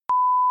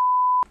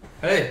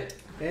Hey,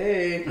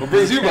 Hey. what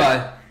brings you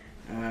by?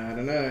 I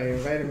don't know. You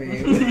invited me.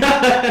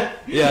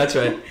 Yeah, that's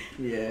right.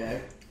 Yeah.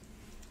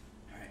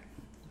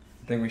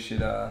 I think we should,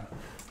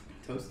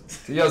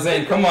 Toast. Yo,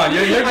 Zane, come on.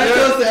 You're I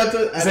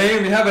toasted.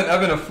 Zane, we have an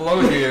ebb and a flow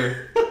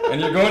here,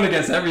 and you're going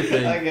against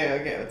everything.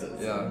 Okay. I'll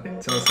toast. Yeah.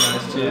 Toast,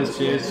 guys.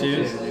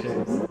 Cheers.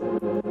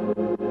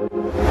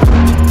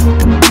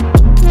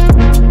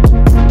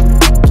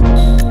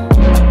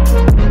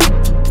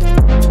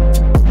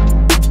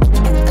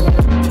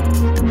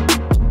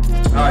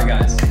 Alright,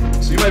 guys.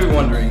 So you might be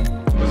wondering,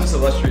 who's this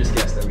illustrious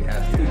guest that we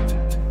have here?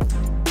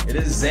 It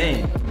is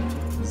Zane.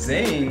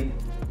 Zane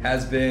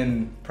has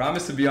been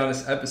promised to be on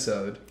this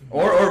episode,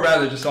 or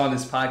rather just on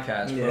this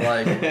podcast for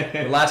like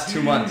the last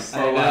 2 months.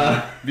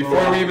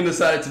 Before we even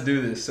decided to do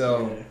this.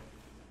 So,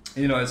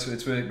 you know, it's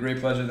with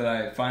great pleasure that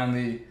I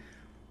finally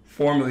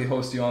formally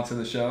host you onto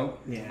the show.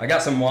 Yeah. I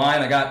got some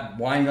wine. I got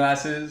wine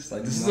glasses.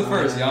 Like, this is the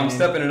first, yo. I'm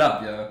stepping it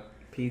up, yo.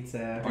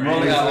 Pizza. I'm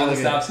rolling out all the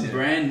stops here.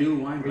 Brand new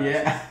wine glasses.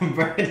 Yeah.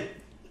 Brand.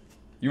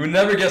 You would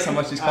never guess how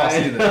much these cost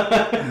either.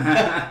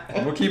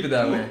 We'll keep it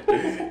that way.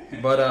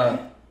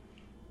 But,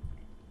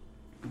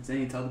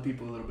 Zane, tell the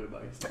people a little bit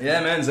about yourself.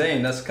 yeah, man,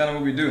 Zane, that's kind of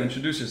what we do.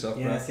 Introduce yourself,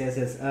 bro.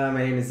 Yes.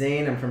 My name is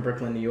Zane. I'm from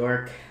Brooklyn, New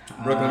York.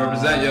 Brooklyn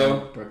represent,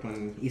 yo.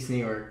 Brooklyn, East New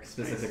York,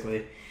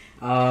 specifically.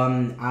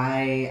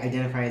 I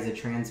identify as a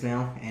trans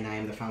male, and I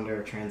am the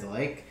founder of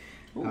Transalike.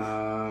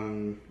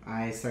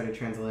 I started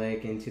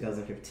Transalike in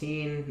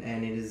 2015,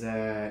 and it is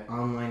a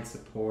online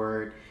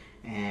support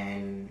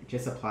and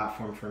just a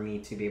platform for me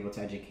to be able to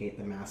educate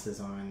the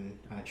masses on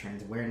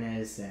trans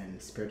awareness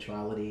and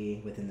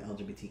spirituality within the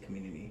LGBT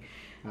community.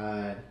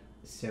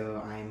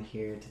 So I'm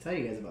here to tell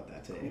you guys about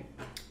that today.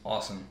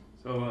 Awesome.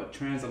 So,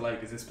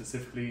 Transalike, is it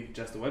specifically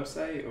just a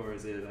website, or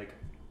is it like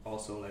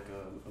also like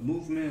a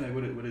movement? Like,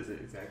 what is it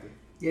exactly?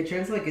 Yeah,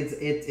 Transalike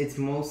it's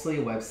mostly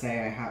a website.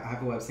 I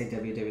have a website,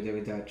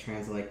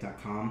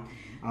 www.transalike.com,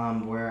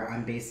 where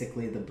I'm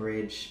basically the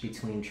bridge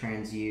between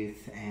trans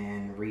youth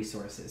and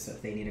resources. So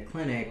if they need a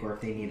clinic, or if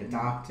they need a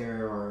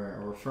doctor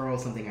or a referral,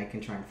 something, I can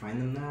try and find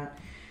them that.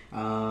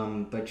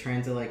 But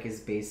Transalike is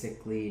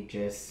basically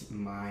just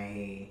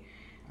my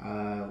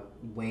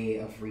way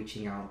of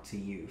reaching out to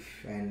youth,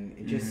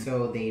 and just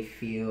so they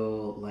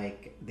feel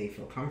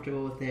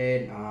comfortable with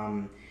it.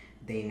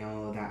 They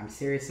know that I'm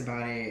serious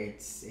about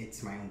it.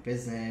 It's my own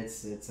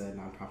business. It's a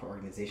nonprofit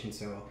organization.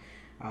 So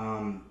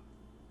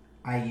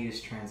I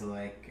use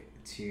Transalike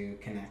to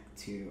connect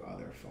to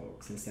other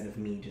folks instead of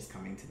me just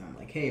coming to them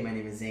like, hey, my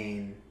name is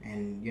Zane,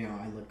 and you know,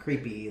 I look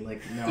creepy.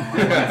 Like, no, I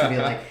want to be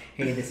like,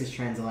 hey, this is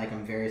Transalike.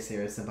 I'm very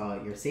serious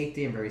about your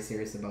safety. I'm very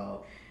serious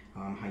about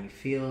how you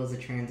feel as a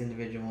trans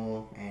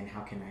individual, and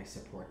how can I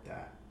support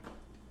that.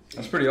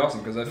 That's pretty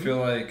awesome, because I feel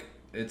like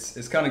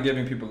it's kind of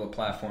giving people a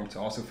platform to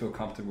also feel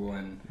comfortable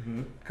and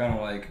kind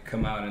of like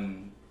come out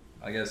and,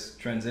 I guess,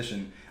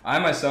 transition. I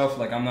myself,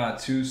 like, I'm not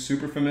too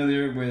super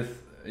familiar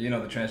with, you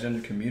know, the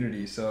transgender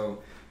community,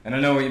 so, and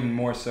I know even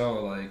more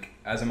so, like,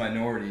 as a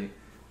minority,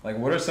 like,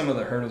 what are some of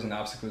the hurdles and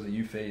obstacles that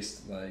you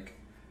faced? Like,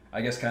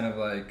 I guess kind of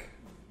like,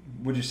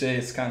 would you say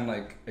it's kind of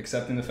like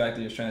accepting the fact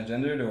that you're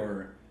transgendered,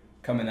 or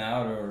coming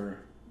out,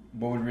 or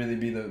what would really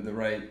be the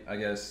right, I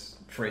guess,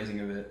 phrasing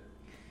of it?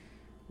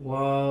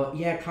 Well,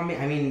 yeah,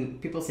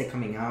 people say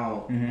coming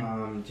out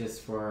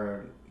just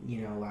for,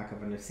 you know, lack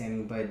of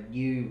understanding, but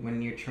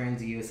when you're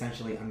trans, you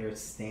essentially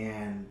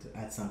understand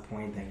at some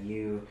point that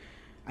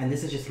and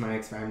this is just my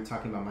experience, I'm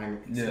talking about my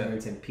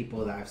experience and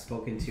people that I've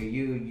spoken to,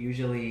 you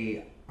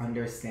usually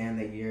understand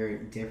that you're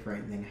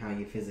different than how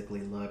you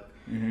physically look,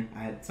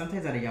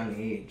 sometimes at a young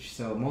age.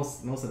 So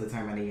most of the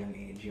time at a young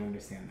age, you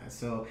understand that.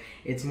 So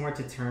it's more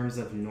to terms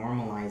of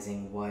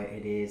normalizing what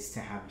it is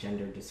to have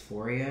gender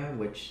dysphoria,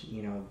 which,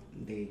 you know,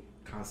 they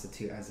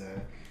constitute as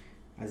a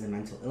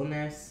mental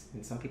illness,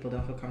 and some people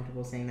don't feel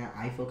comfortable saying that.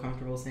 I feel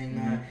comfortable saying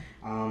that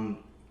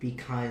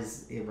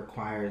because it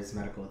requires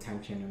medical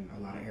attention in a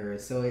lot of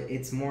areas. So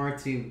it's more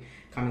to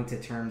coming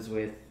to terms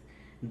with,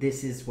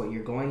 this is what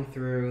you're going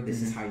through,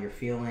 this is how you're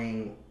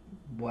feeling,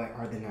 what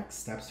are the next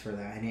steps for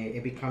that. And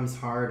it becomes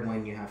hard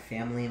when you have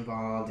family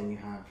involved, and you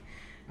have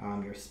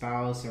your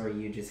spouse, or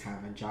you just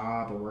have a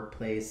job, a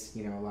workplace.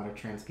 You know, a lot of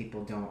trans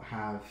people don't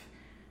have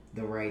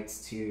the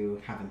rights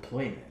to have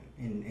employment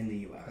in the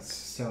U.S. That's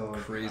so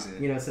crazy.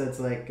 You know, so it's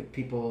like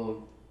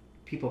people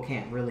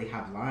can't really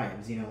have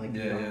lives, you know, like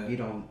you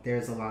don't,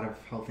 there's a lot of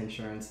health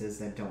insurances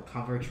that don't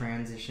cover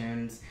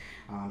transitions,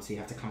 so you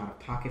have to come out of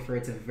pocket for it.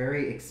 It's a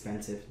very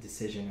expensive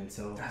decision, and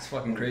so that's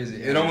fucking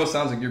crazy. It almost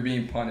sounds like you're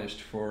being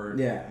punished for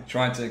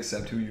trying to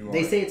accept who you are.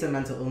 They say it's a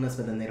mental illness,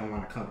 but then they don't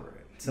want to cover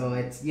it. So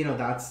it's, you know,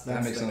 that's the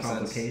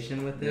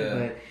complication with it.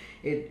 But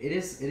it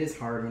is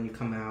hard when you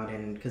come out,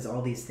 and because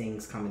all these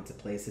things come into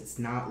place. It's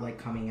not like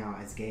coming out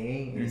as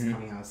gay; it is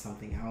coming out as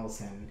something else,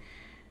 and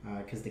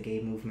because the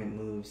gay movement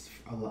moves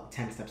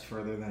 10 steps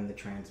further than the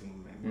trans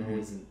movement. We're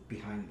always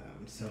behind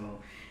them. So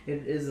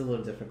it is a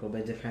little difficult,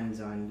 but it depends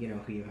on, you know,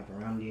 who you have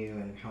around you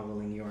and how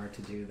willing you are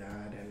to do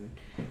that, and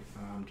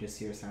just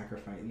your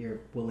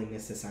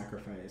willingness to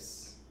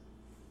sacrifice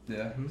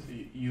Yeah. So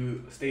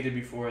you stated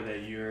before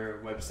that your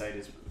website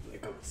is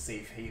like a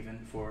safe haven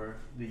for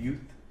the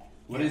youth.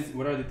 What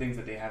are the things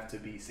that they have to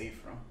be safe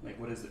from? Like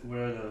what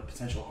are the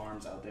potential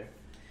harms out there?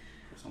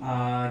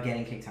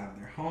 Getting kicked out of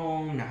their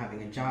home, not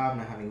having a job,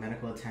 not having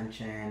medical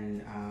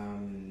attention,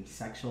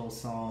 sexual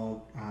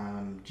assault,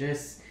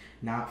 just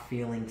not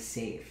feeling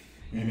safe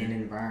in an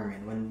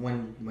environment.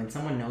 When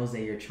someone knows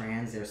that you're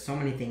trans, there's so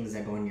many things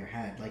that go in your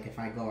head. Like if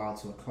I go out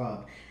to a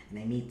club and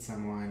I meet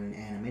someone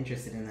and I'm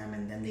interested in them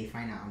and then they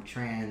find out I'm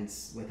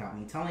trans without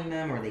me telling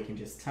them, or they can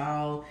just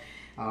tell,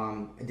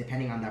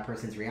 depending on that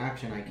person's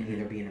reaction, I can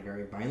either be in a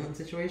very violent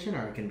situation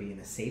or I can be in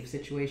a safe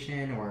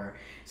situation, or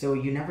so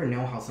you never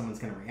know how someone's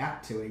going to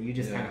react to it. You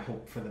just kind of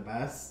hope for the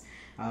best.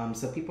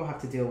 So people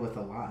have to deal with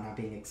a lot: not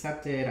being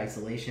accepted,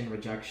 isolation,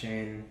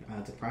 rejection,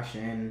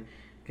 depression,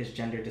 because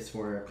gender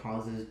dysphoria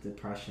causes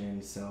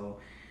depression. So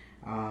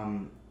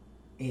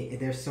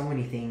there's so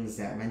many things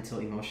that mental,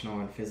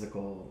 emotional, and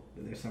physical,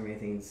 there's so many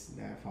things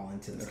that fall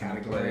into this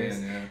categories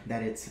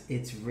that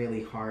it's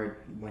really hard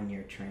when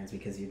you're trans,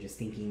 because you're just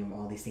thinking of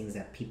all these things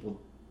that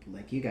people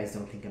like you guys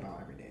don't think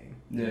about every day.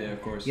 Yeah,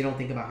 of course. You don't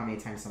think about how many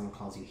times someone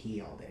calls you he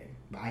all day,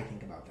 but I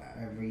think about that.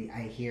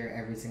 I hear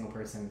every single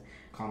person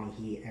call me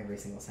he every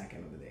single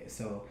second of the day.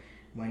 So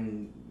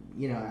when,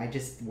 I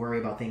just worry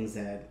about things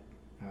that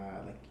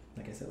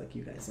like I said, like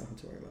you guys don't have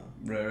to worry about.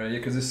 Right, yeah,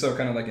 because it's so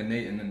kind of like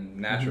innate and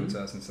then natural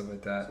to us and stuff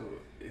like that. So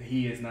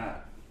he is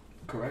not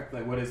correct?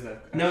 Like what is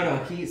that? No,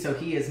 he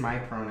is my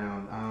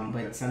pronoun,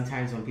 but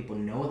sometimes when people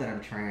know that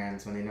I'm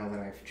trans, when they know that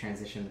I've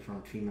transitioned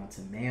from female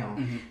to male,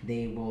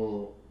 they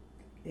will,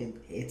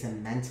 it's a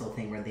mental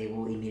thing where they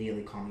will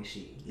immediately call me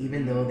she,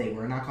 even though they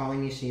were not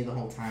calling me she the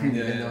whole time,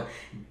 though,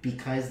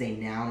 because they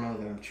now know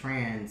that I'm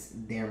trans,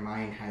 their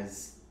mind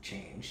has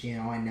changed,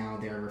 and now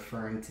they're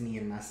referring to me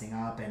and messing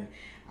up, and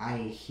I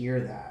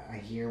hear that. I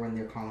hear when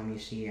they're calling me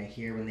she. I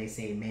hear when they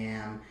say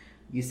ma'am.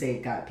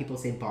 People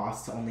say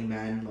boss to only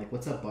men, like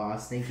what's up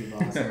boss, thank you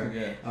boss, or,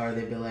 or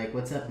they'd be like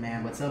what's up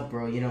man, what's up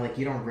bro, like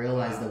you don't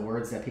realize the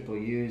words that people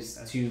use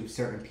to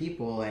certain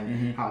people,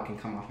 and how it can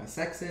come off as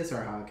sexist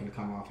or how it can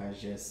come off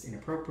as just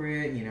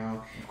inappropriate,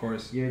 Of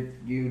course.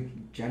 You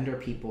gender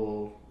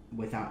people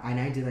without, and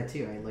I do that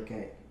too.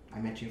 I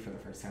met you for the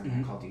first time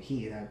and I called you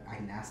he. I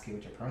can ask you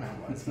what your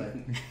pronoun was, but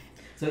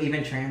so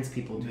even trans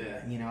people do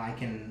that.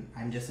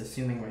 I'm just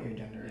assuming what your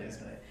gender is,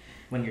 but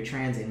when you're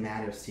trans, it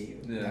matters to you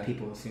that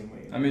people assume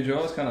what you're. I mean,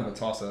 Joel's kind of a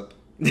toss-up.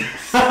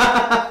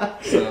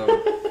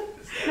 So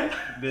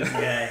this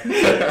guy.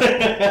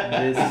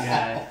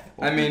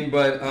 I mean,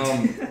 but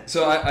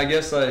so I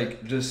guess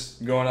like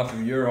just going off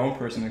of your own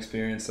personal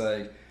experience,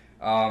 like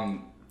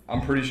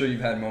I'm pretty sure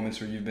you've had moments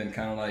where you've been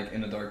kind of like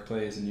in a dark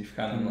place and you've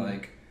kind of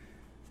like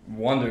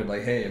wondered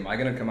like, hey, am I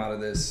gonna come out of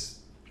this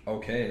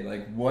okay?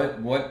 Like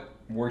what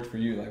worked for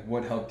you? Like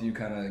what helped you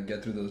kind of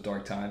get through those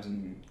dark times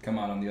and come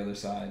out on the other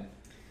side?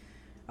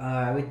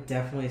 I would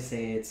definitely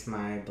say it's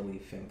my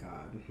belief in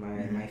God,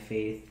 my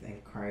faith in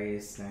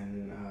Christ,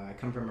 and I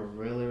come from a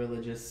really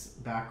religious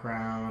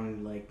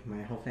background. Like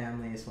my whole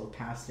family is full of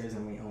pastors,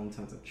 and we own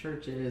tons of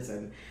churches,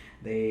 and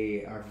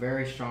they are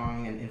very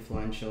strong and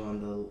influential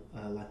in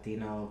the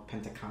Latino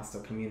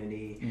Pentecostal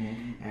community,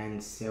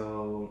 and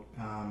so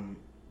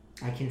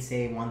I can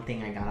say one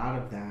thing I got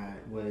out of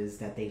that was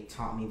that they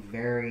taught me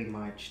very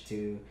much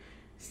to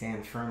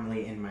stand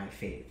firmly in my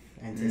faith.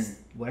 And just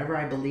whatever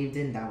I believed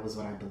in, that was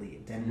what I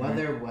believed. And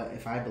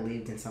if I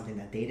believed in something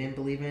that they didn't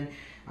believe in,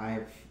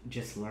 I've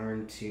just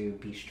learned to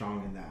be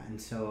strong in that. And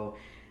so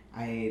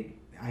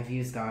I've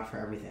used God for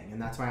everything.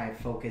 And that's why I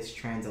focus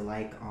trans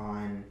alike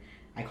on,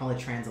 I call it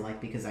trans alike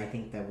because I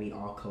think that we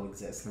all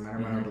coexist. No matter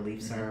what our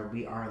beliefs are,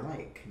 we are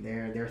alike.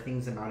 There are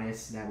things about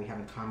us that we have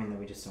in common that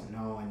we just don't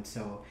know. And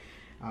so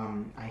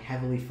I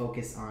heavily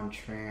focus on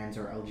trans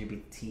or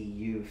LGBT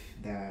youth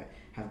that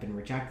have been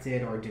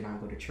rejected or do not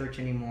go to church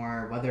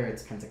anymore, whether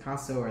it's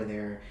Pentecostal or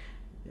they're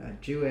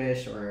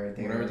Jewish or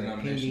they're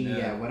Hindi,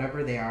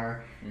 whatever they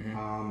are.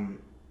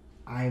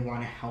 I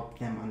want to help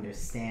them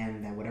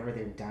understand that whatever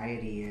their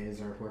deity is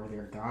or whoever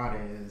their God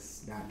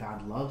is, that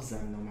God loves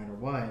them no matter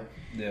what.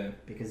 Yeah.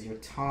 Because you're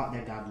taught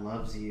that God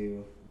loves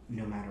you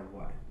no matter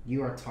what.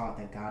 You are taught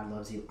that God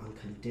loves you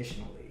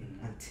unconditionally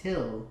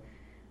until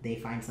they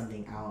find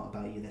something out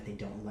about you that they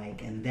don't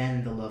like, and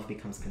then the love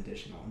becomes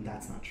conditional, and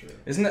that's not true.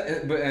 Isn't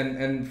that? But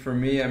and for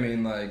me, I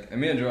mean, like,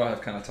 and me and Joel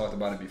have kind of talked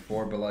about it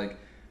before, but like,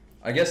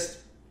 I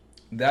guess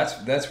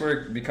that's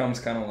where it becomes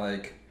kind of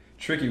like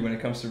tricky when it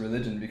comes to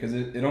religion, because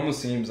it almost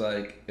seems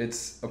like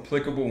it's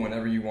applicable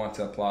whenever you want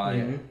to apply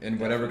in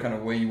whatever kind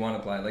of way you want to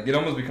apply. Like it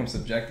almost becomes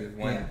subjective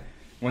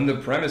when the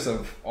premise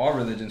of all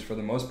religions, for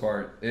the most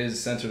part,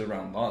 is centered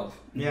around love.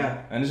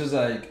 Yeah. And it's just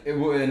like,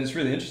 and it's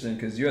really interesting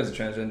because you as a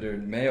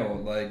transgendered male,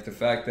 like the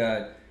fact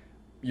that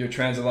your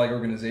trans-alike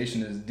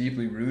organization is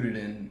deeply rooted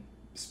in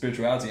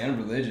spirituality and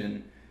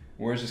religion,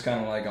 where it's just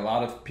kind of like a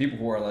lot of people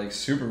who are like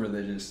super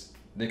religious,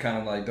 they kind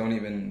of like don't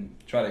even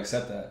try to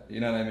accept that.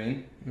 You know what I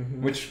mean?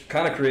 Which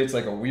kind of creates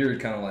like a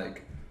weird kind of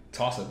like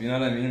toss-up. You know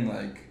what I mean?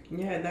 Like.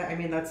 Yeah,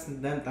 that's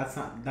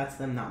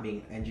them not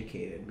being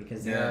educated,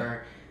 because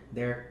there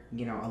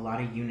a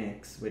lot of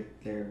eunuchs with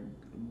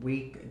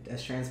we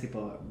as trans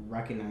people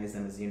recognize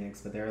them as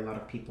eunuchs, but there are a lot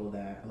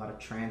of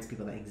trans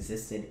people that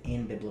existed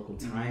in biblical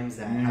times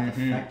that have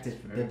affected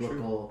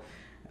biblical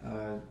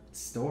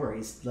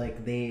stories.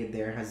 Like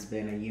there has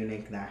been a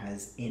eunuch that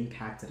has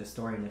impacted a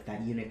story, and if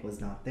that eunuch was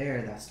not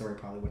there, that story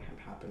probably wouldn't have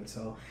happened.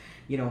 So,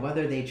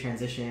 whether they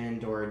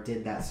transitioned or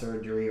did that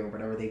surgery or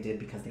whatever they did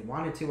because they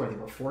wanted to or they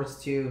were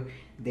forced to,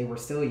 they were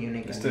still a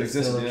eunuch and they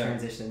still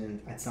transitioned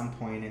at some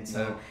point. And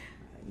so,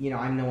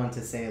 I'm no one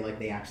to say like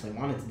they actually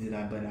wanted to do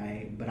that,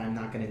 but I'm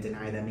not going to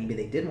deny that maybe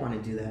they did want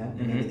to do that,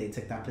 and maybe they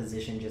took that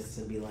position just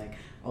to be like,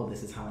 oh,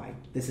 this is how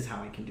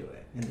I can do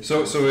it. And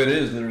so it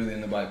is literally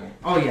in the Bible.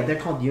 Oh yeah, they're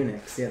called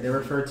eunuchs. Yeah, they're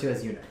referred to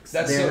as eunuchs.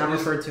 They're not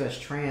referred to as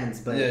trans,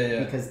 but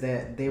because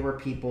they were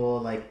people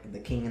like the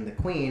king and the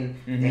queen.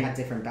 They had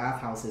different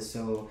bathhouses,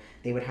 so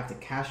they would have to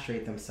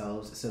castrate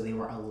themselves, so they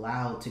were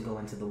allowed to go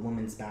into the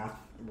women's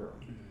bathroom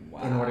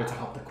in order to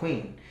help the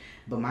queen.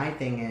 But my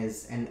thing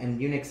is, and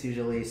eunuchs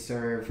usually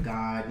serve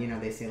God.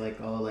 They say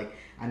like, oh, like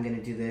I'm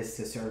gonna do this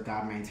to serve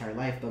God my entire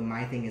life. But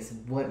my thing is,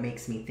 what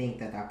makes me think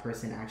that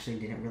person actually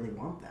didn't really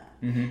want that?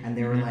 And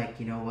they were like,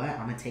 you know what,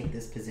 I'm gonna take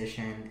this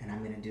position and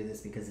I'm gonna do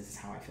this because this is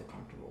how I feel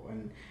comfortable.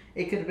 And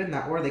it could have been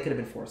that, or they could have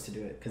been forced to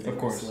do it because they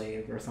were a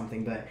slave or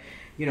something. But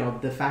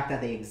the fact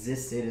that they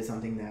existed is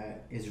something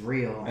that is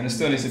real, and it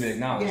still needs to be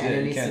acknowledged. Yeah,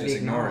 you can't just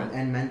ignore it.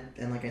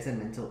 And like I said,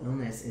 mental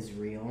illness is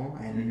real,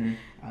 and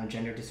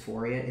gender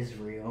dysphoria is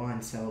real,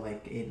 and so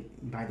like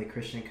by the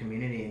Christian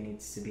community, it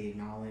needs to be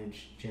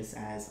acknowledged just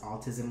as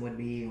autism would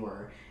be,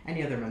 or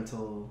any other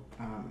mental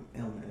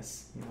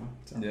illness.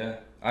 So. Yeah,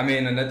 I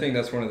mean, and I think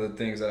that's one of the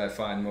things that I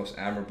find most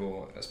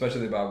admirable,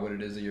 especially about what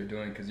it is that you're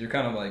doing, because you're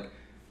kind of like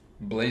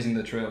blazing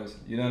the trails.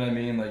 You know what I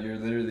mean? Like you're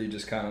literally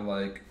just kind of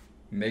like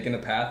making a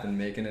path and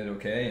making it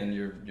okay, and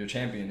you're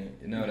championing.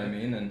 You know what I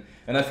mean?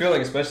 And I feel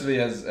like, especially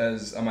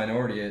as a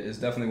minority, it's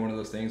definitely one of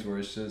those things where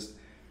it's just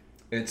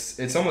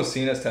it's almost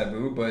seen as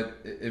taboo, but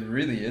it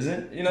really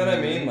isn't. You know what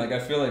I mean? Like I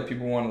feel like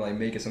people want to like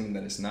make it something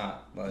that it's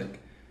not. Like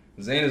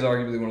Zane is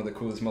arguably one of the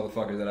coolest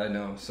motherfuckers that I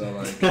know. So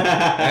like,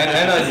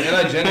 and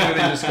I genuinely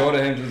just go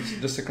to him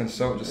just to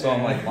consult, just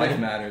on like life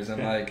matters,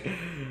 and like,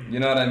 you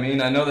know what I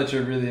mean? I know that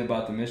you're really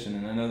about the mission,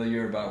 and I know that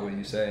you're about what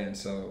you say, and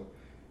so,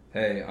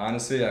 hey,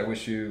 honestly, I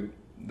wish you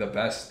the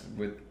best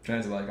with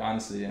Transit, like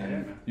honestly,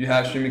 and you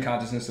have streaming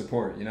consciousness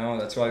support.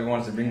 That's why we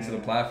wanted to bring it to the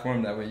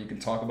platform. That way you can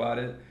talk about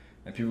it,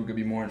 and people could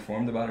be more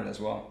informed about it as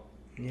well.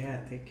 Yeah,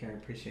 take care. I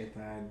appreciate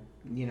that.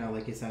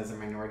 Like you said, as a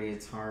minority,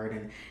 it's hard,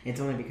 and it's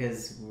only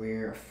because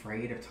we're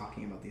afraid of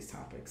talking about these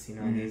topics.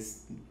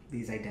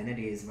 These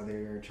identities, whether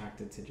you're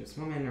attracted to just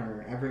women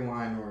or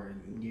everyone, or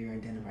you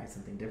identify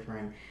something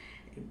different.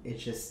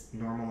 It's just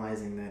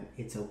normalizing that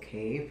it's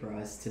okay for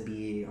us to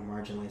be a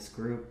marginalized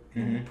group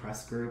and an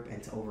oppressed group,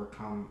 and to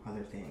overcome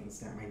other things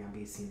that might not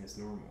be seen as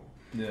normal.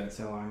 Yeah.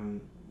 So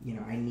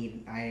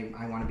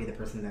I want to be the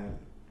person that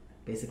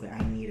basically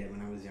I needed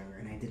when I was younger,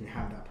 and I didn't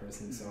have that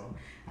person. So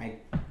I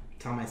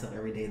tell myself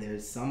every day,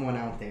 there's someone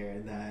out there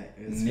that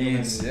is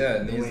needs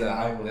that.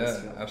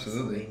 Yeah,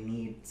 Absolutely. So they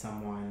need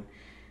someone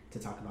to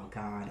talk about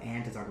God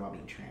and to talk about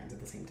being trans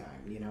at the same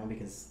time.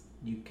 Because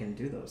you can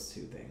do those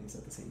two things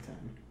at the same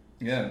time.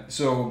 Yeah.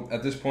 So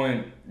at this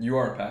point, you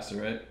are a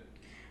pastor, right?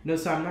 No,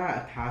 so I'm not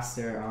a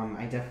pastor.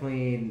 I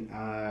definitely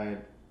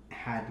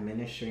had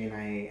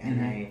ministry,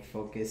 and I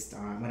focused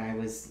on when I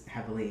was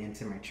heavily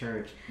into my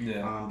church.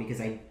 Yeah. Because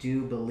I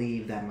do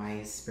believe that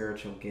my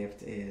spiritual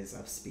gift is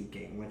of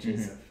speaking, which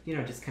is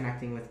just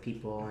connecting with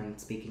people and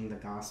speaking the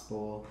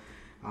gospel.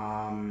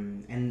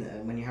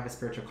 And when you have a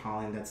spiritual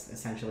calling, that's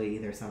essentially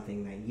either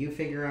something that you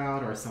figure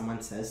out or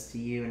someone says to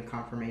you in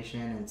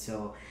confirmation. And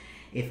so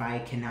if I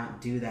cannot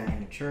do that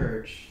in a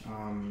church,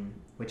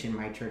 which in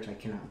my church I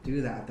cannot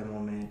do that at the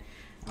moment.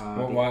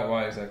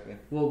 Why exactly?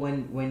 Well,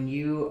 when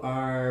you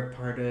are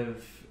part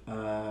of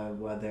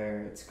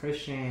whether it's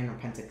Christian or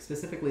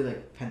specifically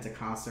like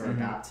Pentecostal or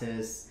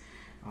Baptist,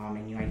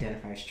 and you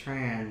identify as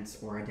trans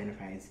or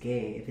identify as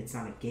gay, if it's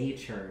not a gay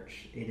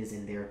church, it is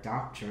in their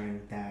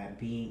doctrine that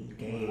being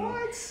gay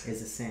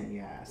is a sin.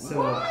 Yeah.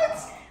 So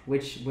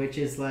which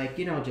is like,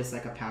 just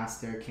like a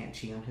pastor can't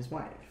cheat on his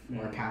wife,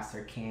 or a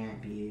pastor can't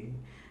be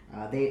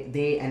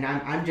they and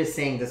I'm just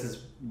saying this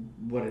is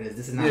what it is.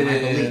 This is not my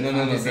belief. No.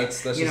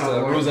 That's just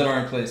rules that are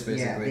in place,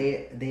 basically.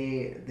 Yeah,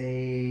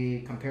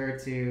 they compare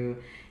it to,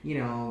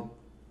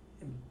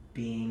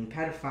 being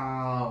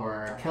pedophile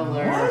or a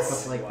killer or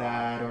stuff like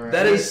that. Or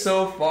that is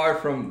so far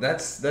from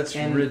that's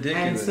ridiculous.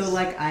 And so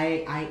like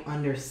I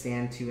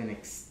understand to an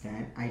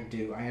extent. I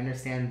do. I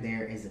understand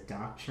there is a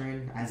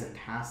doctrine. As a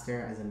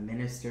pastor, as a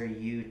minister,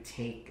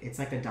 it's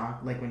like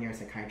like when you're a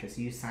psychiatrist,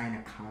 you sign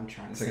a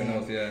contract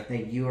saying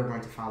that you are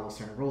going to follow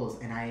certain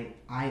rules, and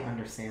I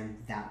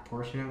understand that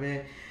portion of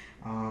it.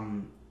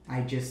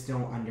 I just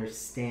don't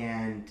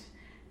understand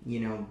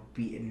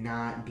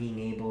not being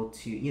able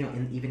to,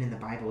 even in the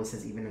Bible it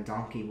says even a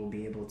donkey will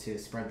be able to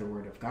spread the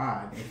word of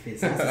God if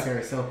it's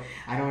necessary. So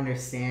I don't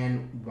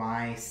understand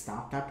why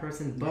stop that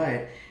person.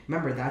 But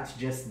remember, that's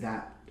just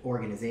that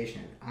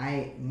organization.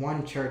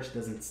 One church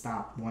doesn't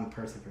stop one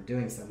person from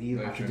doing stuff. You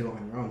have to do it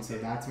on your own. So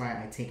that's why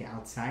I take it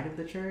outside of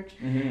the church,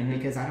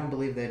 because I don't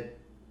believe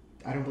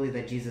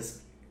that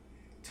Jesus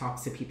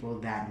talks to people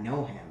that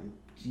know him.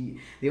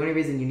 The only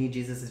reason you need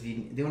Jesus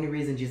the only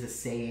reason Jesus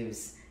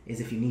saves is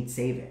if you need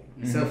saving.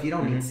 So if you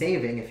don't need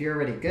saving, if you're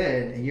already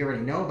good and you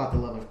already know about the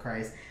love of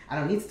Christ, I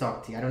don't need to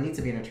talk to you. I don't need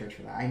to be in a church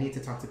for that. I need to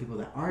talk to people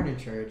that aren't in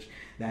church,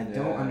 that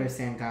don't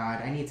understand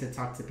God. I need to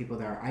talk to people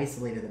that are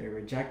isolated, that are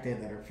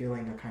rejected, that are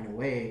feeling a kind of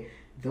way.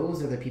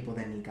 Those are the people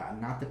that need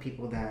God, not the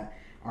people that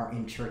are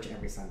in church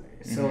every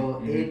Sunday.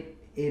 So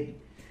it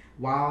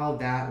while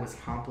that was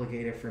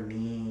complicated for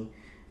me,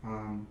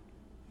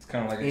 it's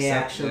kind of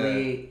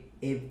like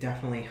it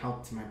definitely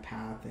helped my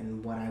path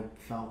and what I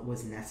felt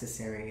was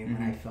necessary and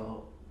what I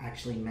felt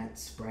actually meant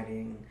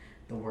spreading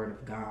the word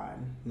of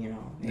God. You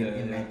know,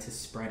 it meant to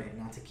spread it,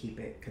 not to keep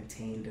it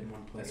contained in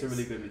one place. That's a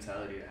really good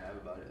mentality to have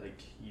about it. Like,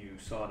 you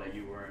saw that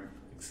you weren't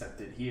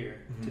accepted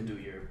here to do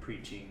your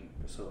preaching,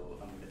 so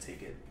I'm going to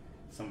take it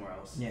somewhere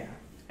else. Yeah.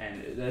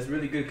 And that's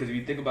really good, because if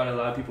you think about it, a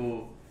lot of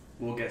people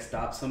will get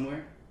stopped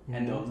somewhere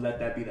and they'll let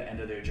that be the end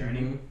of their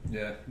journey.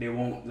 Yeah. They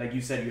won't, like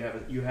you said,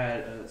 you had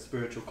a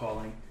spiritual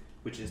calling,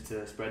 which is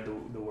to spread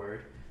the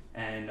word,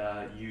 and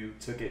you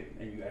took it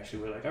and you actually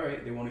were like, all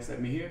right, they won't accept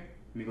me here,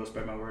 let me go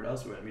spread my word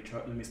elsewhere,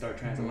 let me start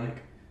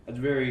Trans-Atlantic. That's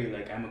very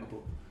like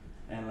amicable.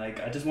 And like,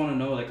 I just want to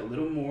know like a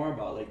little more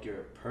about like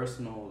your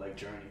personal like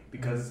journey,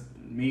 because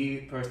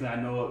me personally,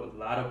 I know a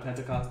lot of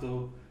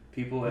Pentecostal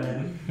people,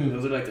 and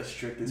those are like the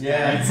strictest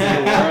parents in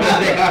the world.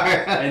 They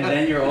are. And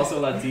then you're also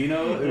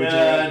Latino, which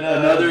are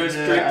another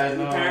strict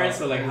parents.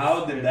 So like,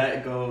 how did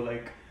that go?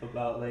 Like,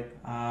 about like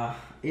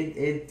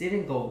it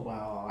didn't go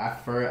well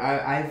at first.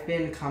 I've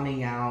been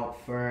coming out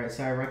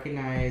so I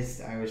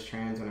recognized I was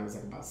trans when I was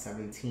like about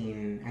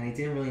 17, and I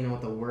didn't really know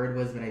what the word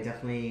was, but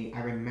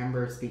I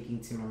remember speaking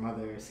to my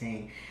mother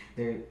saying,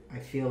 I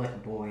feel like a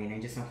boy and I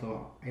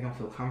don't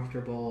feel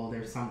comfortable,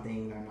 there's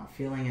something that I'm not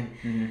feeling.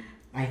 And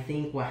I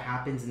think what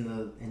happens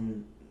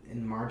in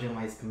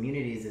marginalized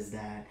communities is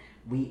that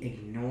we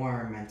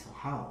ignore mental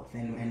health,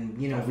 and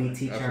you know, we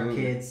teach our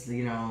kids,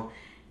 you know,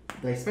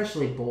 like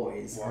especially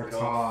boys are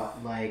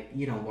taught like,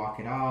 you know,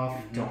 walk it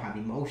off, don't have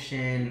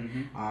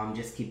emotion,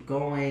 just keep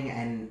going,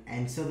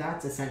 and so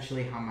that's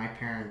essentially how my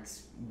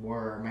parents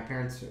were. My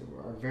parents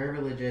are very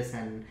religious,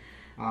 and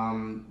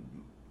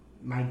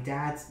my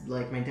dad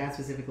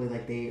specifically,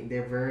 like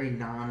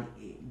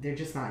they're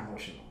just not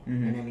emotional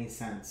in any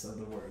sense of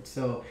the word.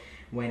 So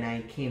when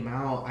I came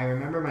out, I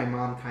remember my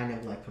mom kind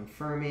of like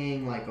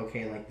confirming, like,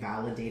 okay, like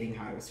validating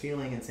how I was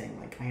feeling and saying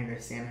like, I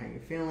understand how you're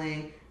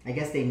feeling. I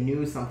guess they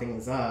knew something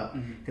was up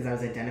because I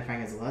was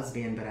identifying as a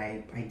lesbian, but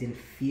I didn't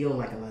feel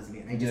like a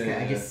lesbian. I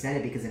just said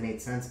it because it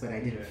made sense, but I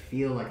didn't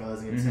feel like a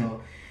lesbian.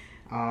 So,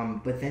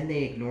 but then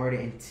they ignored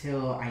it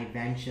until I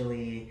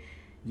eventually,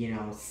 you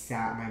know,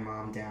 sat my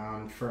mom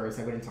down. First,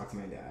 I wouldn't talk to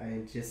my dad.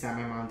 I just sat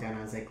my mom down.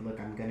 I was like, look,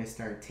 I'm going to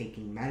start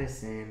taking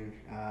medicine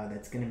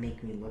that's going to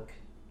make me look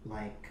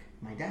like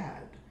my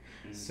dad.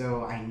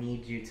 So I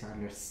need you to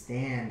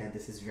understand that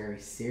this is very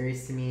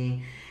serious to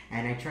me.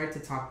 And I tried to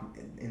talk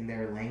in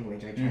their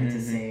language. I tried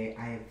to say,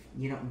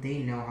 they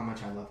know how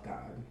much I love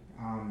God.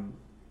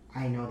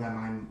 I know that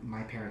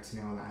my parents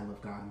know that I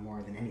love God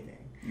more than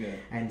anything. Yeah.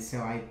 And so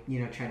I,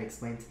 try to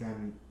explain to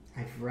them,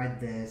 I've read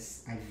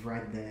this,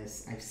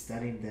 I've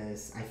studied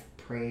this, I've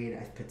prayed,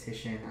 I've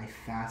petitioned, I've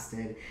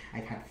fasted,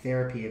 I've had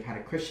therapy, I've had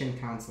a Christian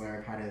counselor,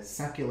 I've had a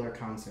secular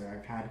counselor,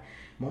 I've had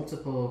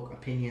multiple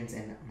opinions,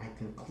 and my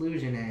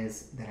conclusion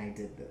is that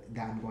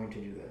that I'm going to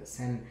do this.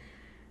 And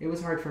it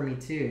was hard for me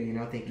too,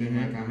 thinking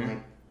I'm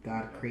like,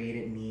 God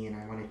created me and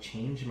I want to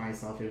change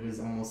myself. It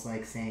was almost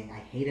like saying I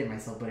hated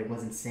myself, but it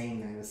wasn't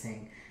saying that. It was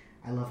saying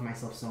I love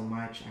myself so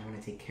much, I want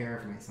to take care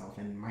of myself,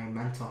 and my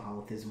mental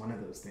health is one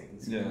of those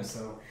things.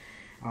 So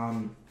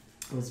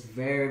it was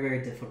very,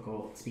 very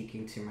difficult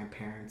speaking to my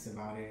parents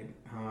about it.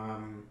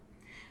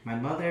 My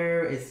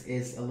mother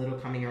is a little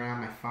coming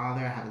around. My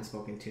father I haven't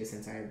spoken to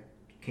since I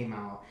came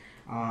out,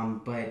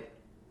 but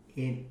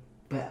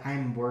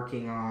I'm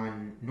working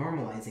on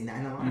normalizing that,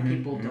 and a lot of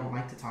people don't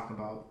like to talk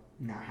about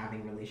not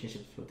having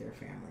relationships with their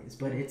families,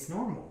 but it's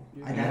normal.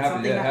 That's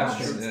something that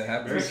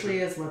happens.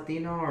 Especially as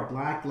Latino or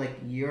Black, like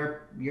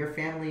your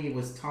family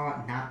was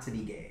taught not to be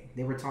gay.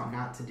 They were taught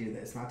not to do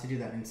this, not to do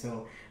that. And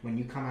so when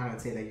you come out and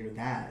say that you're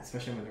that,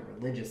 especially when they're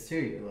religious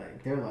too,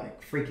 they're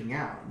like freaking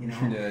out,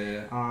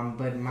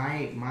 But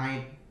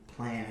my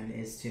plan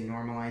is to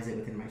normalize it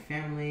within my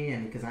family,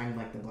 and because I'm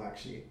like the black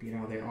sheep,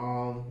 they're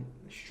all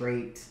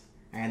straight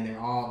and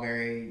they're all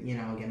very,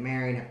 get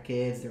married, have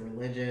kids, they're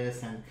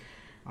religious, and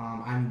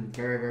I'm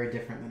very, very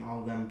different than all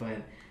of them, but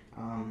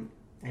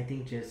I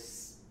think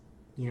just,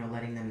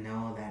 letting them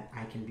know that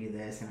I can be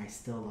this, and I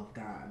still love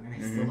God, and I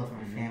still love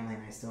my family,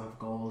 and I still have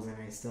goals, and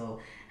I still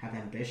have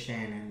ambition,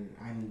 and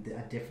I'm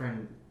a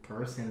different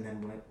person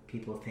than what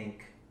people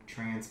think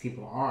trans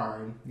people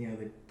are.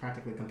 They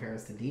practically compare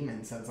us to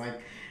demons, so it's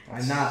like,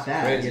 I'm not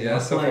that. Crazy.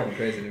 That's so fucking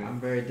crazy to me. I'm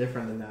very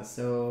different than that,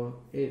 so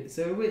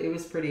it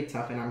was pretty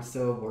tough, and I'm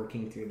still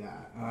working through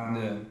that.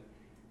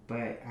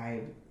 but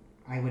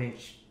I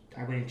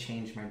wouldn't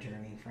change my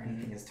journey for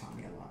anything. It's taught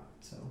me a lot.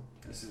 So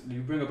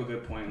you bring up a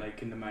good point.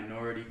 Like in the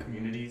minority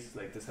communities,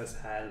 like this has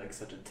had like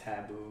such a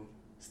taboo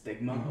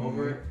stigma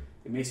over it.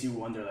 It makes you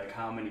wonder like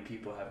how many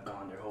people have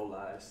gone their whole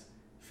lives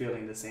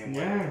feeling the same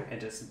way and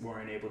just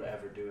weren't able to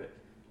ever do it.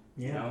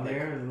 Yeah, you know,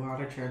 there are a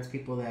lot of trans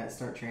people that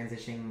start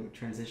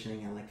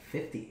transitioning at like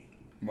 50.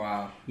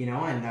 Wow. You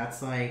know, and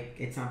that's like,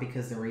 it's not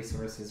because the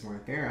resources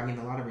weren't there. I mean,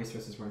 a lot of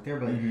resources weren't there,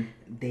 but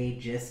they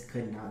just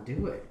could not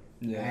do it.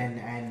 Yeah.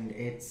 And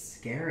it's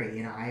scary.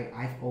 You know,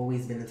 I've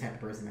always been the type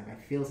of person that if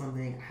I feel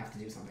something, I have to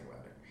do something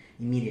about it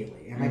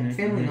immediately. And my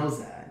family knows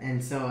that.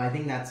 And so I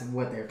think that's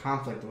what their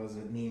conflict was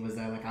with me, was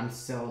that like, I'm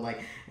so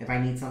like, if I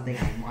need something,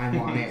 I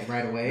want it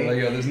right away. Like,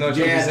 yo, there's no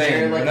change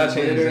they're like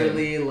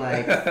literally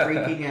like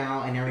freaking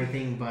out and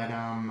everything. But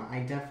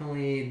I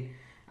definitely,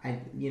 I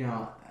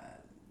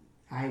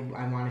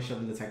want to show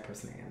them the type of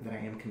person I am, that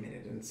I am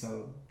committed, and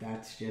so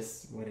that's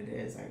just what it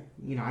is.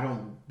 I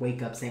don't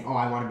wake up saying, "Oh,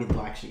 I want to be the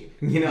black sheep."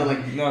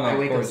 I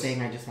wake up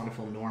saying, "I just want to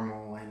feel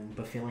normal,"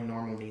 but feeling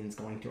normal means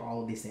going through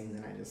all of these things,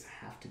 and I just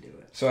have to do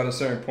it. So at a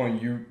certain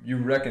point, you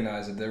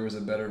recognize that there was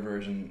a better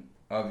version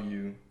of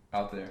you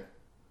out there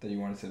that you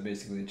wanted to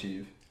basically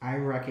achieve. I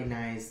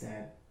recognize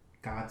that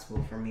God's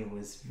will for me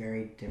was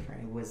very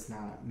different. It was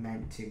not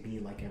meant to be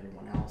like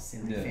everyone else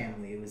in my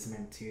family.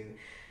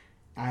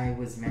 I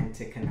was meant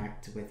to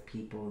connect with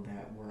people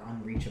that were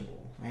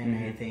unreachable. And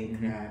I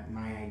think that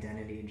my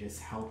identity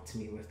just helped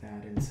me with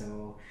that. And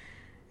so,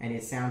 and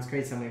it sounds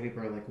crazy. So many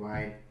people are like,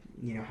 why,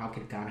 how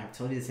could God have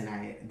told you this?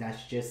 And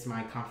that's just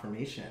my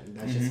confirmation.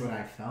 That's just what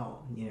I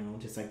felt,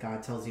 just like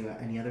God tells you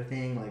any other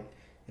thing, like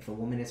if a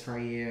woman is for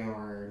you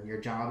or your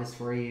job is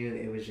for you,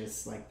 it was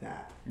just like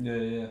that. Yeah.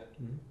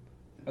 Mm-hmm.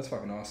 That's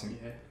fucking awesome.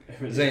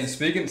 Yeah, Zane,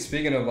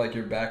 speaking of like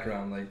your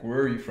background, like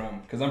where are you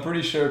from? Because I'm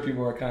pretty sure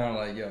people are kind of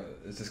like, yo,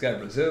 is this guy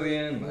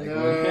Brazilian? Like,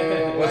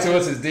 no, what's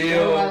his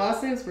deal? No, my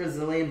last name's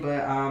Brazilian,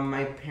 but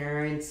my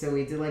parents, so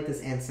we did like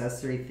this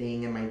ancestry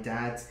thing, and my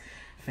dad's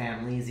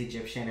family is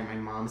Egyptian and my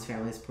mom's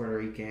family is Puerto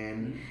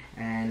Rican,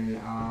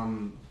 and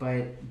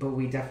but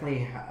we definitely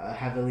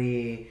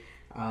heavily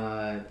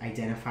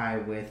identify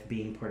with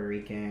being Puerto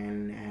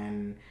Rican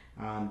and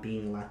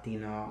being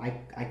Latino.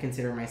 I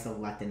consider myself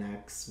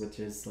Latinx, which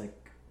is like,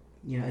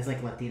 it's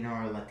like Latino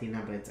or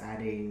Latina, but it's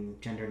adding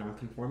gender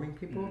non-conforming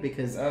people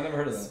because I've never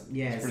heard of that.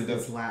 Yeah,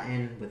 it's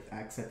Latin with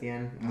X at the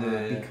end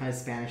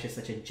because Spanish is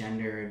such a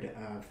gendered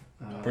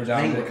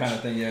predominant kind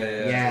of thing.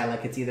 Yeah,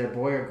 like it's either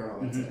boy or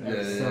girl.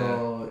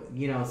 So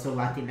so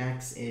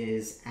Latinx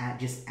is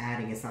just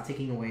adding. It's not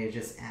taking away. It's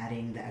just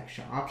adding the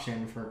extra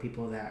option for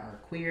people that are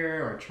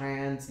queer or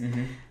trans.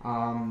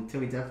 So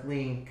we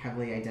definitely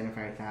heavily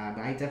identify with that.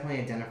 But I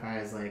definitely identify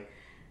as like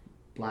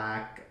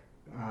Black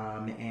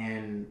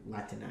and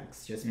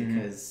Latinx, just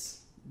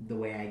because the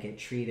way I get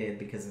treated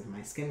because of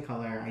my skin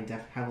color. I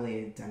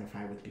heavily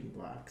identify with being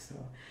Black. So,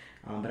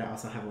 but I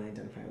also heavily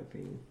identify with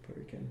being Puerto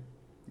Rican.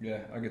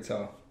 Yeah, I could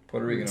tell.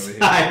 Puerto Rican over here.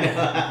 I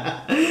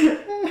know.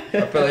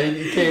 I feel like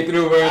he came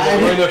through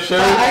wearing no shirt.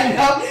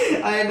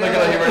 I know. Looking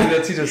like he ready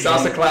to teach a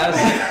salsa class.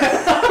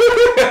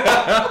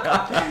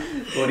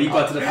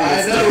 Boricua to the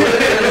fullest.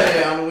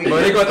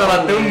 Boricua to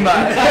la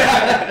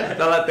tumba.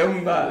 To la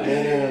tumba.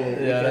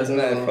 Yeah, that's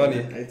not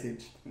funny. I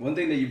teach. One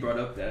thing that you brought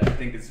up that I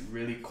think is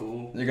really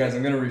cool. You guys,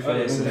 I'm going to refill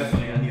this.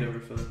 Definitely, I need a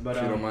refill. But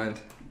if you don't mind.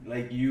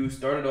 Like you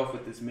started off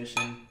with this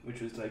mission,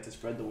 which was like to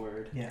spread the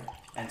word. Yeah.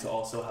 And to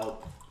also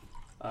help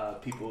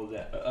people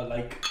that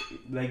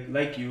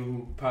like you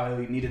who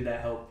probably needed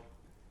that help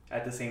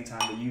at the same time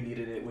that you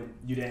needed it when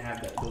you didn't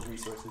have those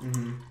resources.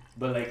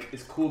 But like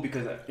it's cool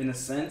because in a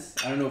sense,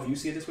 I don't know if you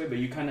see it this way, but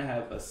you kind of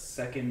have a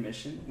second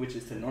mission, which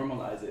is to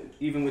normalize it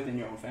even within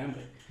your own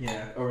family.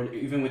 Yeah. Or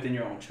even within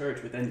your own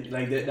church. Within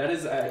like that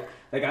is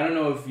like I don't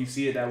know if you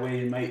see it that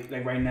way. It might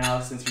like right now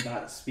since you're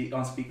not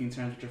on speaking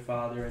terms with your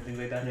father and things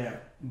like that. Yeah.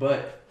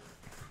 But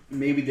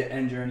maybe the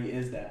end journey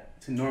is that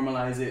to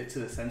normalize it to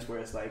the sense where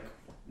it's like,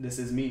 this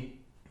is me.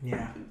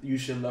 Yeah. You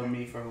should love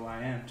me for who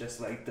I am, just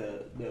like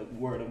the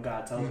word of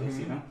God tells us,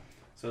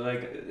 So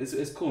like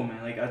it's cool,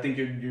 man. Like I think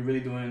you're really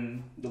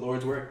doing the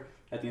Lord's work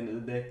at the end of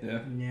the day.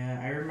 Yeah. Yeah,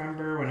 I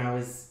remember when I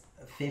was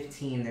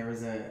 15,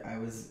 I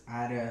was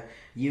at a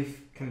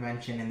youth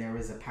convention and there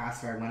was a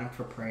pastor. I went up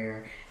for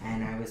prayer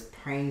and I was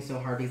praying so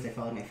hard because I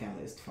felt like my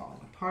family was falling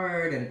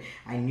apart and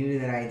I knew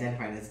that I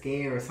identified as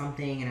gay or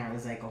something, and I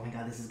was like, oh my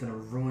God, this is gonna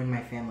ruin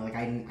my family. Like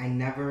I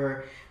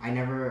never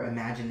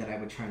imagined that I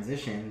would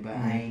transition, but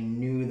I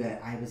knew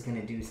that I was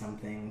gonna do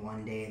something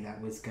one day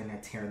that was gonna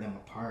tear them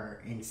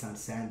apart in some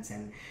sense,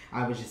 and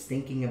I was just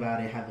thinking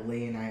about it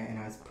heavily, and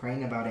I was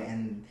praying about it.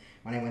 And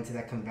when I went to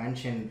that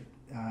convention,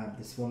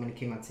 this woman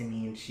came up to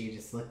me and she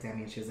just looked at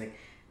me and she was like,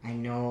 I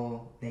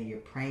know that you're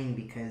praying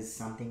because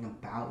something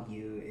about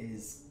you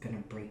is going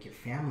to break your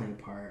family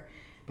apart,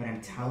 but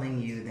I'm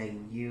telling you that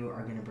you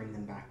are going to bring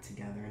them back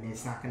together, and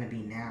it's not going to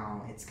be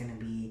now. It's going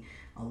to be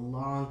a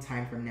long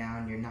time from now,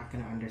 and you're not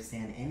going to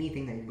understand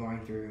anything that you're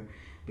going through,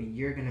 but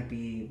you're going to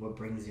be what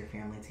brings your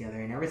family together.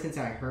 And ever since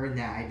I heard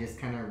that, I just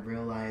kind of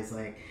realized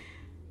like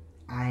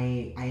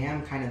I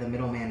am kind of the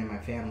middleman in my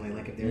family.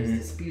 Like if there's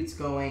disputes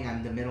going,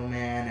 I'm the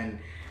middleman,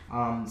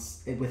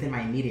 and within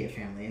my immediate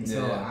family. And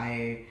so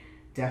I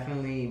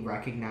definitely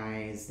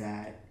recognize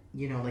that,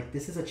 you know, like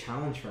this is a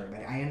challenge for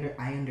everybody.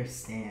 I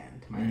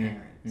understand my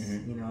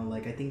parents. You know,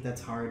 like I think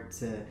that's hard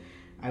to.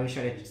 I always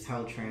try to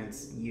tell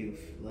trans youth,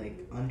 like,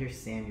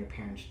 understand your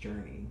parents'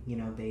 journey. You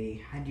know,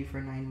 they had you for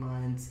 9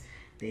 months.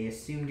 They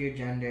assumed your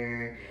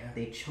gender. Yeah.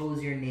 They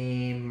chose your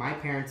name. My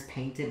parents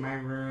painted my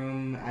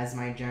room as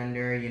my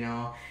gender, you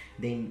know.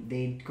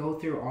 They go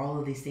through all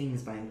of these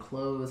things, buying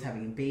clothes,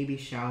 having a baby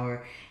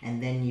shower, and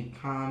then you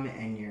come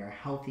and you're a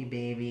healthy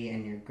baby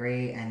and you're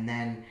great, and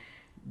then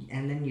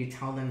you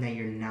tell them that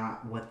you're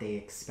not what they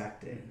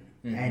expected.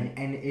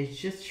 And it's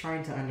just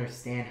trying to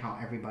understand how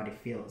everybody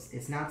feels.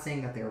 It's not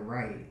saying that they're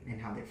right in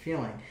how they're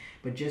feeling,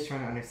 but just trying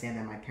to understand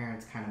that my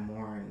parents kind of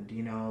mourned,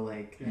 you know,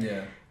 like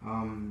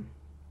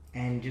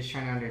and just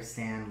trying to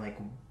understand like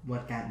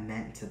what that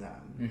meant to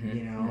them,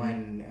 you know,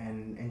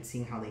 and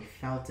seeing how they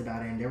felt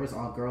about it. And there was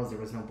all girls, there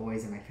was no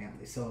boys in my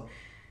family, so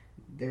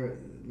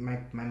my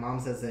mom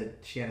says that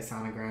she had a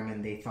sonogram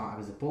and they thought I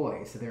was a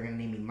boy, so they were gonna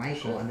name me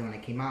Michael. And then when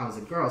I came out I was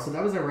a girl, so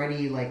that was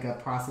already like a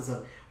process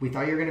of, we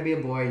thought you were gonna be a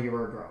boy, you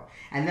were a girl,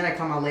 and then I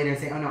come out later and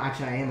say, oh no,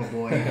 actually I am a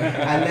boy.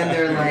 And then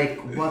they're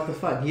like, what the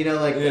fuck, you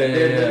know, like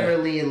they're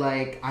literally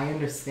like, I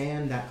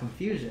understand that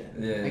confusion.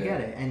 I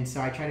get it. And so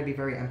I try to be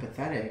very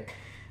empathetic,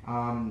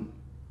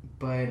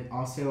 but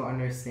also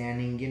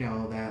understanding, you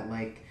know, that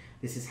like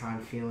this is how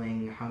I'm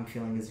feeling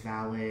is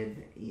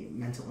valid,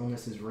 mental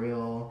illness is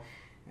real.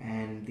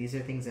 And these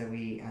are things that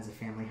we as a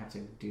family have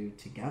to do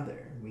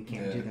together. We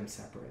can't do them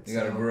separate. You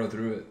gotta grow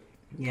through it.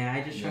 Yeah,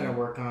 I just try to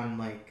work on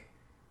like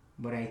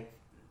what I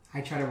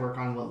try to work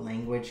on what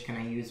language can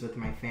I use with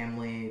my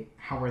family,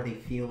 how are they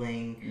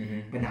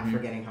feeling, but not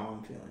forgetting how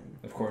I'm feeling.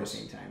 Of course.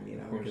 At the same time, you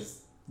know,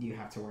 because you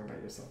have to worry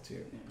about yourself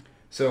too. Yeah.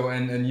 So,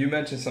 and you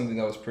mentioned something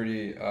that was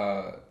pretty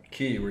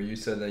key, where you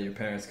said that your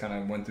parents kind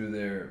of went through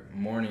their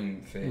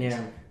mourning phase.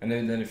 Yeah. And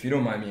then if you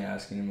don't mind me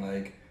asking,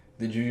 like,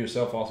 did you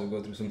yourself also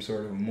go through some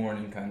sort of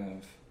mourning kind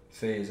of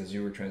phase as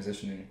you were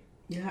transitioning?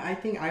 Yeah, I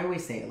think I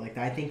always say it like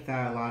that. I think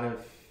that a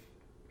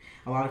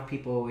lot of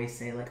people always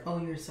say like, oh,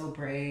 you're so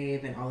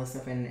brave and all this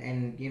stuff,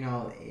 and you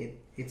know,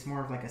 it's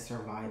more of like a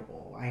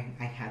survival.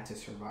 I had to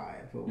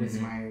survive. What was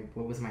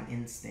my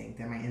instinct?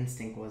 And my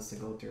instinct was to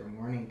go through a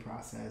mourning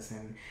process.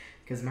 And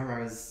because remember,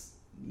 I was,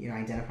 you know,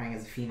 identifying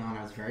as a female, and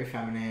I was very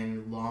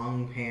feminine,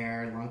 long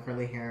hair, long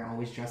curly hair,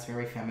 always dressed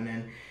very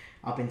feminine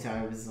up until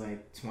I was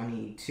like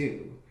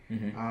 22.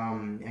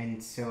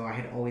 And so I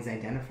had always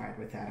identified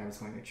with that. I was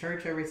going to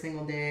church every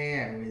single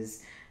day. I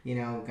was, you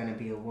know, going to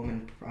be a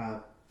woman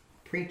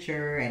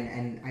preacher,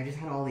 and I just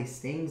had all these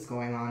things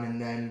going on. And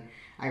then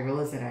I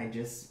realized that I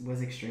just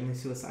was extremely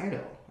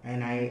suicidal.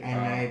 And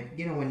I,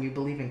 you know, when you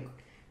believe in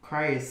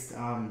Christ,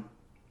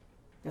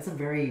 that's a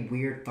very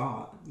weird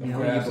thought. You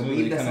know, you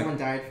believe that someone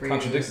died for you.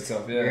 Contradicts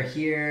itself, yeah. You're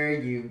here,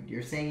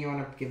 you're saying you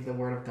want to give the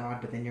word of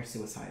God, but then you're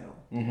suicidal.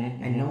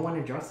 And no one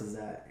addresses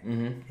that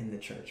in the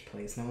church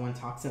place. No one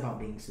talks about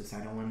being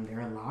suicidal when there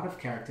are a lot of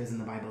characters in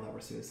the Bible that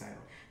were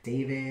suicidal.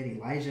 David,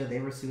 Elijah, they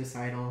were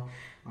suicidal.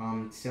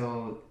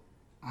 So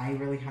I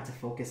really had to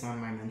focus on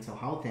my mental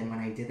health. And when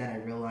I did that, I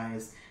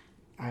realized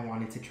I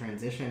wanted to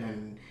transition.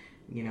 And,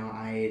 you know,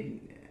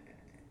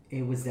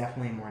 it was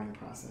definitely a mourning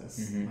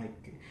process.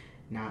 Like,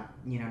 not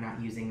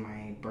using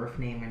my birth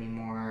name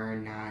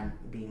anymore,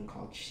 not being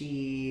called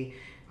she,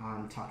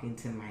 talking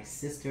to my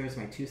sisters,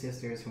 my two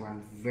sisters who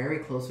I'm very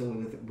close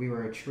with, we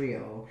were a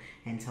trio,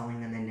 and telling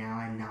them that now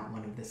I'm not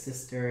one of the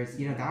sisters.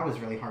 You know, that was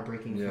really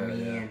heartbreaking for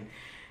me. And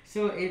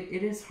so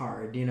it is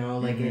hard, you know,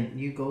 like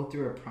you go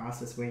through a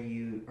process where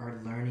you are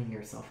learning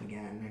yourself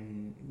again,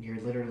 and you're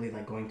literally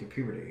like going through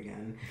puberty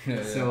again.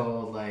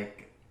 So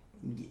like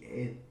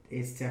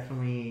it's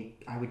definitely,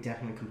 I would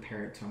definitely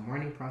compare it to a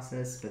mourning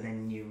process, but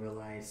then you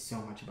realize so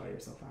much about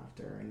yourself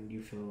after, and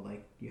you feel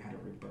like you had a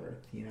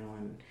rebirth, you know,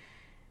 and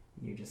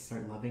you just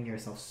start loving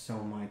yourself so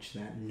much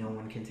that no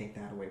one can take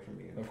that away from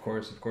you. Of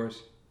course.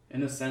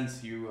 In a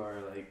sense, you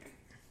are like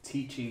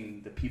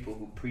teaching the people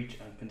who preach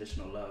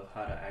unconditional love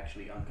how to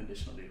actually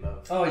unconditionally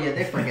love. Oh yeah,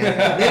 they forget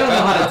that. They don't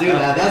know how to do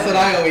that. That's what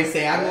I always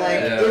say. I'm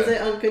like, is it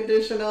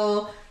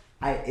unconditional?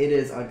 It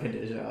is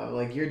unconditional.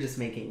 Like, you're just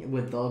making,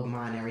 with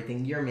dogma and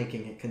everything, you're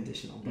making it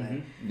conditional.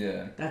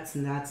 But that's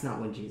not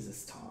what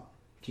Jesus taught.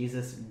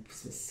 Jesus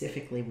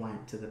specifically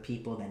went to the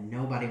people that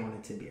nobody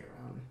wanted to be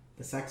around.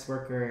 The sex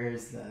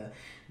workers,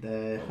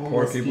 the homeless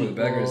poor people, the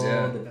beggars,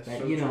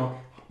 you know,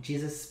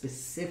 Jesus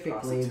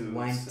specifically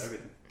went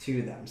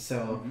to them.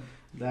 So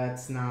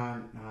that's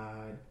not,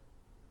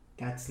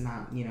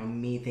 you know,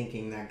 me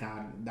thinking that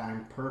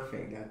I'm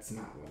perfect. That's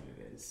not what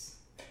it is.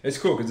 It's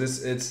cool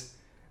because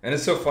and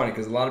it's so funny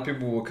because a lot of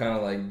people will kind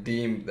of like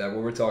deem that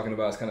what we're talking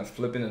about is kind of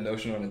flipping the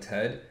notion on its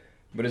head,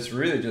 but it's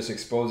really just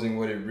exposing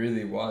what it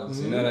really was.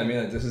 You know what I mean?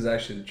 Like, this is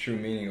actually the true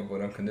meaning of what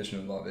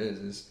unconditional love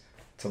is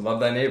to love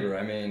thy neighbor.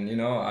 I mean, you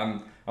know,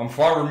 I'm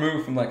far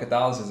removed from like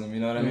Catholicism, you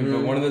know what I mean?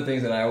 But one of the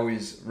things that I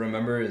always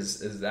remember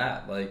is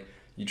that, like,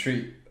 you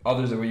treat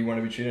others the way you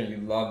want to be treated,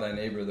 and you love thy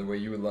neighbor the way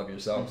you would love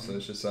yourself. So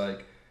it's just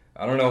like,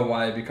 I don't know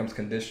why it becomes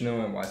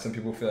conditional and why some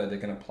people feel like they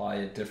can apply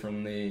it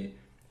differently,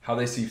 how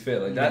they see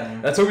fit. Like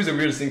that's always the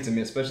weirdest thing to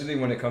me, especially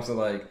when it comes to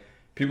like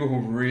people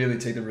who really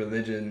take the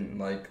religion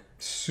like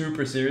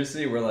super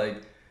seriously, where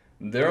like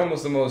they're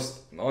almost the most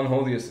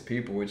unholiest of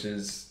people, which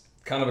is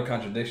kind of a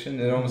contradiction.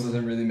 It almost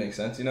doesn't really make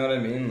sense, you know what I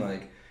mean?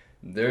 Like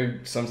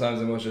they're sometimes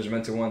the most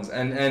judgmental ones,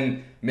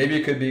 and maybe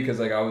it could be because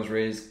like I was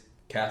raised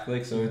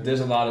Catholic, so there's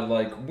a lot of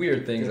like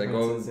weird things that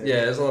go.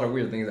 Yeah, there's a lot of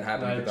weird things that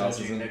happen in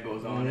Catholicism. That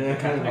goes on.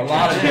 A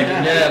lot of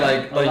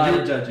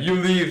like you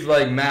leave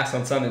like mass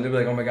on Sunday, and they'll be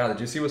like, "Oh my God,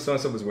 did you see what so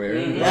and so was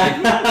wearing?"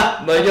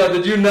 Like, yo,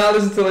 did you not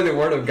listen to like the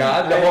word of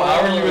God the whole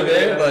hour you were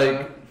there?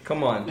 Like,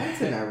 come on.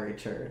 That's in every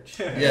church.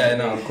 Yeah,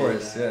 no, of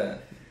course, yeah.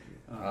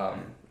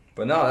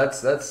 But no,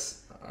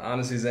 that's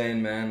honestly,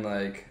 Zane, man.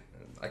 Like,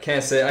 I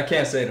can't say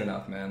it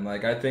enough, man.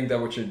 Like, I think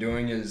that what you're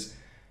doing is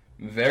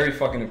very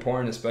fucking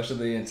important,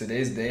 especially in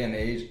today's day and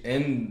age,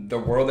 in the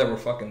world that we're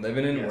fucking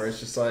living in, where it's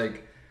just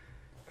like,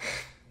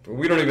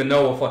 we don't even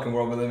know what fucking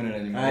world we're living in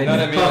anymore. You know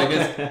what I mean? Like,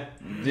 it's,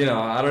 you know,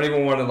 I don't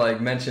even want to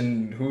like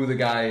mention who the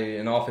guy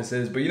in office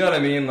is, but you know what I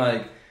mean?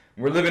 Like,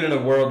 we're living in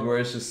a world where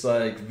it's just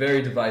like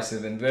very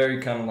divisive and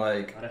very kind of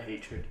like out of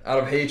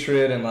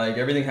hatred, and like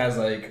everything has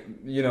like,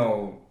 you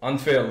know,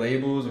 unfair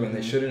labels when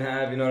they shouldn't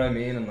have. You know what I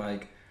mean? And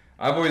like,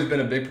 I've always been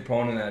a big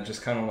proponent at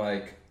just kind of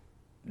like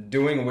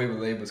doing away with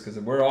labels, because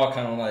we're all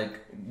kind of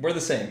like, we're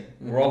the same,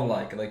 we're all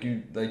alike, like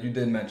you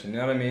did mention, you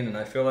know what I mean? And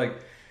I feel like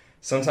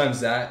sometimes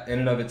that in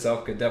and of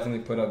itself could definitely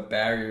put up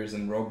barriers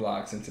and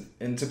roadblocks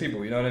into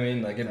people, you know what I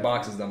mean? Like it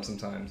boxes them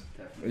sometimes.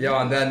 Definitely. Yeah,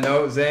 on that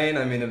note, Zane,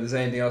 I mean, if there's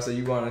anything else that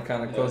you want to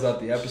kind of close out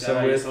the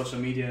episode with. Social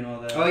media and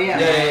all that. Oh yeah,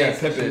 yeah.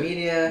 Social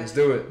media. Let's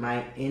do it.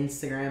 My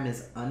Instagram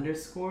is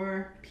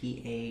 _PANTHEONAURA.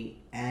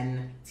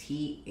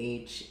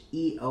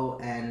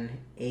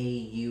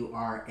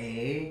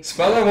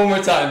 Spell that one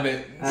more time,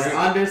 man.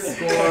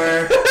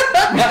 Underscore.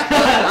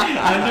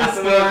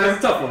 That's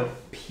a tough one.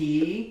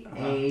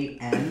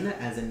 PAN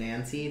as in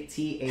Nancy,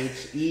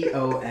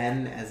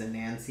 THEON as in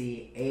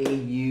Nancy,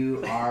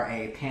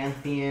 AURA,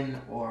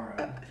 Pantheon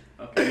Aura.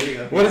 Okay, there you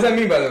go. What does that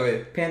mean, by the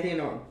way?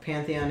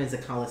 Pantheon is a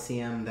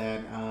coliseum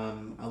that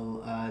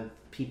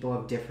people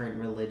of different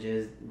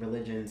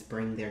religions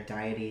bring their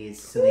deities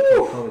so they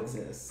can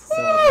coexist. So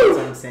that's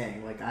what I'm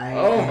saying. Like I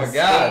have a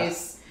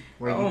space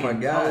where you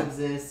can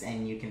coexist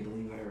and you can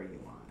believe whatever you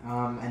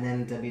want. And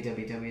then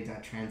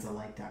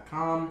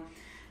www.transalike.com.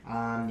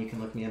 You can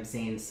look me up,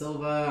 Zane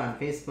Silva, on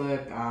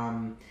Facebook.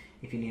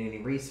 If you need any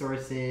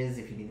resources,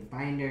 if you need a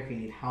binder, if you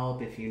need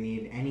help, if you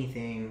need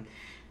anything,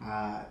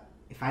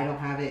 if I don't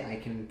have it, I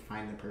can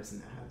find the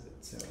person that has it.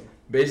 So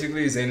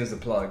basically, Zane is the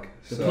plug.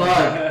 The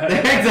plug.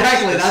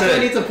 Exactly. That's what I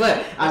need to put.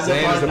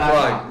 Zane is the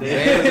plug.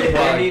 Zane is the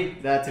plug. I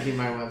need that to be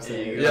my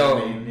website.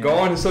 Yo, go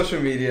on his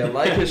social media,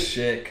 like his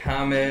shit,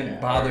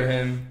 comment, bother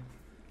him.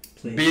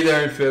 Please. Be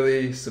there in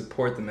Philly,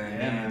 support the man.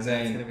 Yeah, man.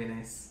 Zane. It's gonna be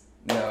nice.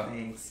 Yeah.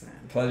 Thanks, man.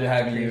 Pleasure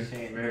having you.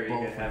 Very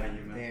good having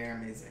you, man. They're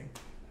amazing.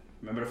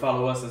 Remember to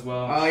follow us as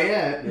well. Oh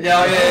yeah.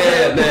 Yeah.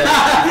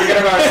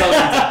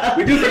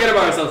 We do forget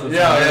about ourselves.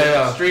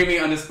 Yeah. Streaming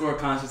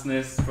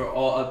 _consciousness for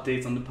all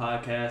updates on the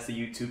podcast, the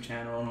YouTube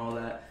channel, and all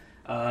that.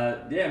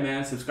 Yeah,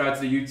 man. Subscribe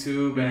to the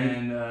YouTube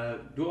and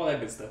do all that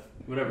good stuff.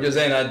 Whatever. Yo,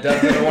 Zane, I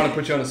definitely don't want to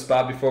put you on the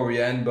spot before we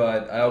end,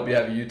 but I hope you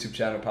have a YouTube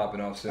channel popping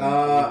off soon.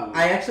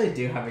 I actually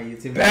do have a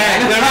YouTube channel.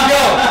 Bang!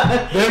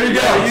 There we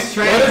go.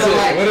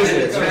 What is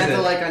it?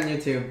 Transalike on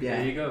YouTube. Yeah.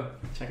 There you go.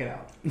 Check it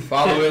out.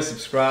 Follow it,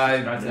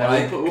 subscribe,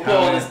 like, we'll put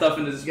all this stuff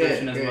in the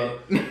description as well.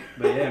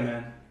 But yeah,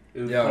 man.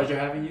 It was a pleasure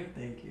having you.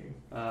 Thank you.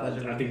 I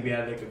think we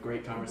had like a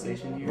great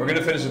conversation here. We're going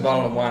to finish a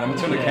bottle of wine. I'm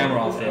going to turn the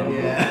camera off though.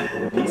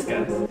 Yeah. Peace,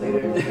 guys.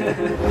 Later.